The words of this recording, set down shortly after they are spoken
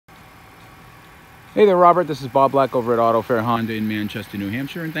Hey there, Robert. This is Bob Black over at Auto Fair Honda in Manchester, New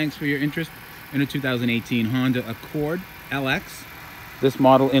Hampshire, and thanks for your interest in a 2018 Honda Accord LX. This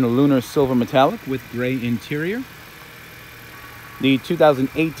model in a lunar silver metallic with gray interior. The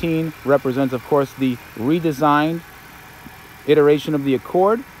 2018 represents, of course, the redesigned iteration of the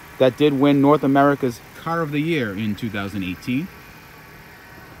Accord that did win North America's Car of the Year in 2018.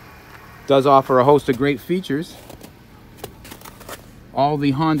 Does offer a host of great features. All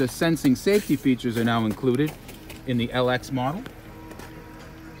the Honda sensing safety features are now included in the LX model.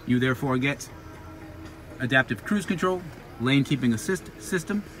 You therefore get adaptive cruise control, lane keeping assist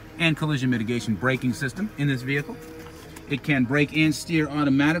system, and collision mitigation braking system in this vehicle. It can brake and steer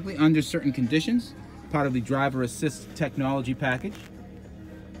automatically under certain conditions, part of the driver assist technology package.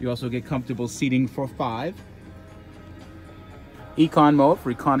 You also get comfortable seating for 5. Econ mode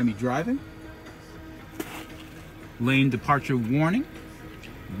for economy driving. Lane departure warning.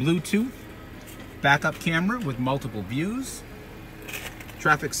 Bluetooth, backup camera with multiple views,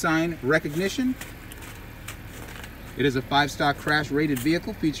 traffic sign recognition. It is a 5-star crash rated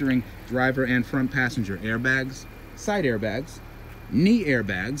vehicle featuring driver and front passenger airbags, side airbags, knee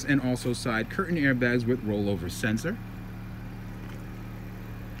airbags, and also side curtain airbags with rollover sensor.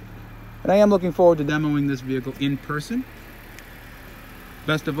 And I am looking forward to demoing this vehicle in person.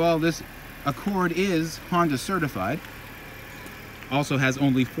 Best of all, this Accord is Honda certified. Also has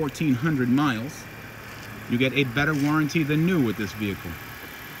only 1,400 miles. You get a better warranty than new with this vehicle.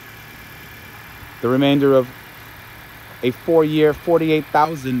 The remainder of a 4-year,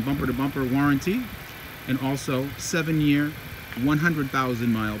 48,000 bumper-to-bumper warranty, and also 7-year,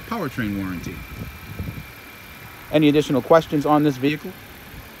 100,000-mile powertrain warranty. Any additional questions on this vehicle,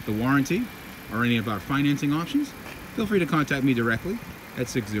 the warranty, or any of our financing options, feel free to contact me directly at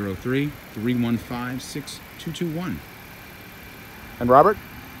 603-315-6221. And Robert,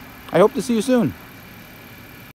 I hope to see you soon.